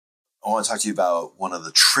I want to talk to you about one of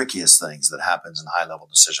the trickiest things that happens in high-level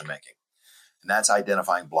decision-making, and that's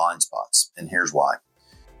identifying blind spots. And here's why.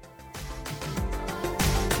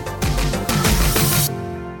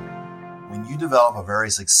 When you develop a very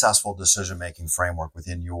successful decision-making framework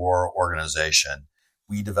within your organization,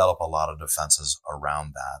 we develop a lot of defenses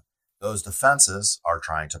around that. Those defenses are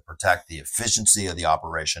trying to protect the efficiency of the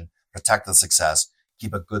operation, protect the success,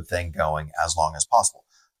 keep a good thing going as long as possible.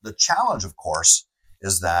 The challenge, of course,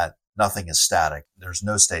 is that nothing is static. There's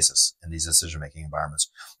no stasis in these decision-making environments.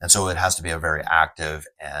 And so it has to be a very active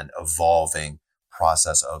and evolving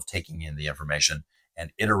process of taking in the information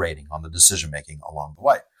and iterating on the decision-making along the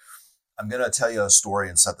way. I'm going to tell you a story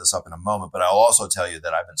and set this up in a moment, but I'll also tell you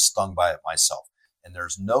that I've been stung by it myself. And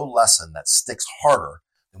there's no lesson that sticks harder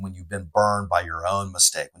than when you've been burned by your own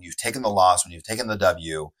mistake, when you've taken the loss, when you've taken the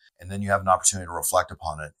W, and then you have an opportunity to reflect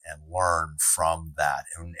upon it and learn from that.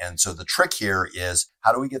 And so the trick here is,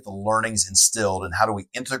 how do we get the learnings instilled, and how do we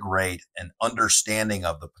integrate an understanding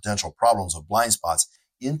of the potential problems of blind spots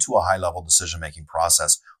into a high-level decision-making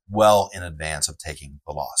process well in advance of taking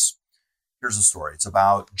the loss? Here's the story. It's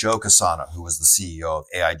about Joe Cassano, who was the CEO of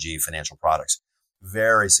AIG Financial Products.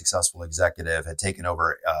 Very successful executive, had taken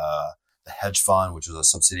over the hedge fund, which was a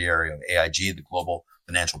subsidiary of AIG, the global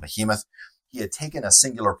financial behemoth. He had taken a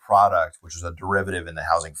singular product, which was a derivative in the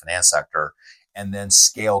housing finance sector, and then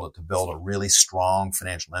scaled it to build a really strong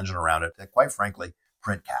financial engine around it that, quite frankly,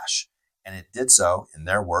 print cash. And it did so, in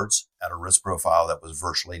their words, at a risk profile that was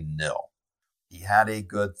virtually nil. He had a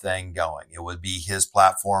good thing going. It would be his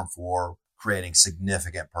platform for creating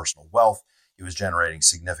significant personal wealth. He was generating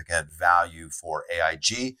significant value for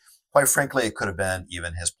AIG. Quite frankly, it could have been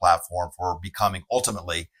even his platform for becoming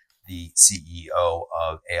ultimately the CEO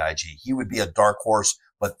of AIG. He would be a dark horse,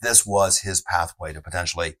 but this was his pathway to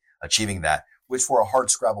potentially achieving that, which for a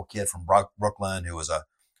hardscrabble kid from Brooklyn, who was a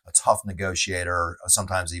tough negotiator,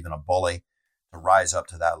 sometimes even a bully, to rise up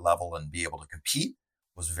to that level and be able to compete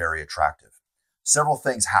was very attractive. Several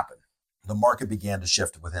things happened. The market began to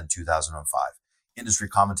shift within 2005. Industry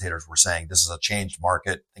commentators were saying this is a changed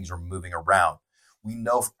market. Things are moving around. We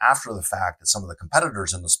know after the fact that some of the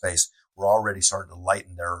competitors in the space were already starting to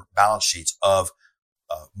lighten their balance sheets of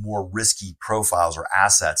more risky profiles or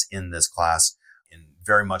assets in this class, and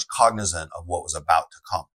very much cognizant of what was about to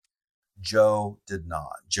come. Joe did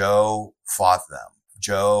not. Joe fought them.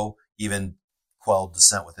 Joe even quelled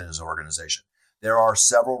dissent within his organization. There are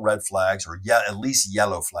several red flags, or at least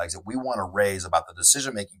yellow flags, that we want to raise about the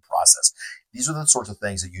decision-making process. These are the sorts of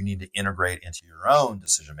things that you need to integrate into your own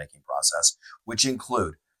decision-making process, which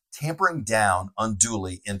include tampering down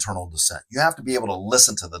unduly internal dissent. You have to be able to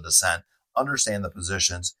listen to the dissent, understand the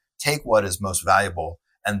positions, take what is most valuable,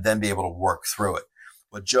 and then be able to work through it.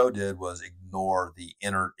 What Joe did was ignore the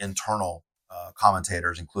internal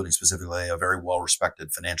commentators, including specifically a very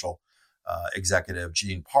well-respected financial executive,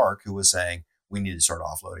 Gene Park, who was saying, we need to start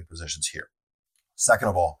offloading positions here. Second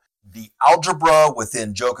of all, the algebra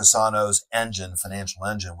within Joe Cassano's financial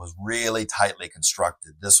engine, was really tightly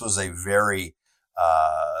constructed. This was a very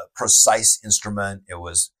precise instrument. It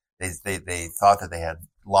was, they thought that they had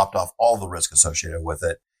lopped off all the risk associated with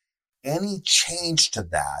it. Any change to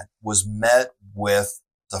that was met with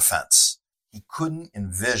defense. He couldn't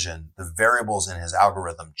envision the variables in his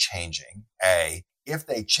algorithm changing. If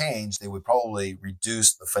they changed, they would probably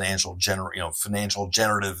reduce the financial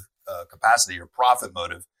generative capacity or profit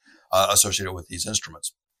motive associated with these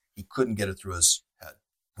instruments. He couldn't get it through his head.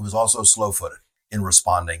 He was also slow-footed in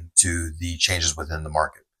responding to the changes within the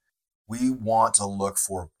market. We want to look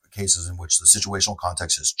for cases in which the situational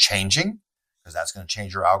context is changing, because that's going to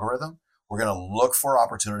change your algorithm. We're going to look for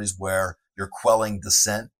opportunities where you're quelling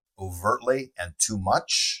dissent overtly and too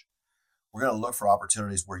much. We're going to look for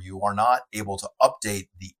opportunities where you are not able to update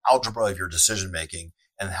the algebra of your decision-making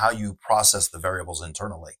and how you process the variables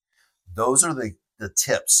internally. Those are the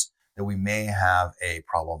tips that we may have a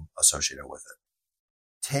problem associated with it.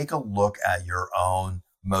 Take a look at your own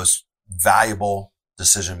most valuable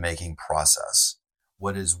decision-making process,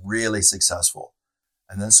 what is really successful,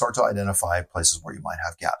 and then start to identify places where you might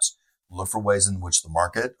have gaps. Look for ways in which the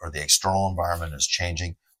market or the external environment is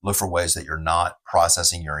changing. Look for ways that you're not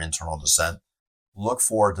processing your internal dissent. Look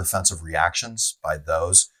for defensive reactions by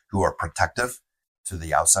those who are protective to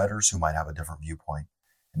the outsiders who might have a different viewpoint.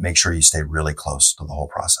 And make sure you stay really close to the whole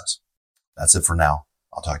process. That's it for now.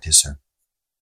 I'll talk to you soon.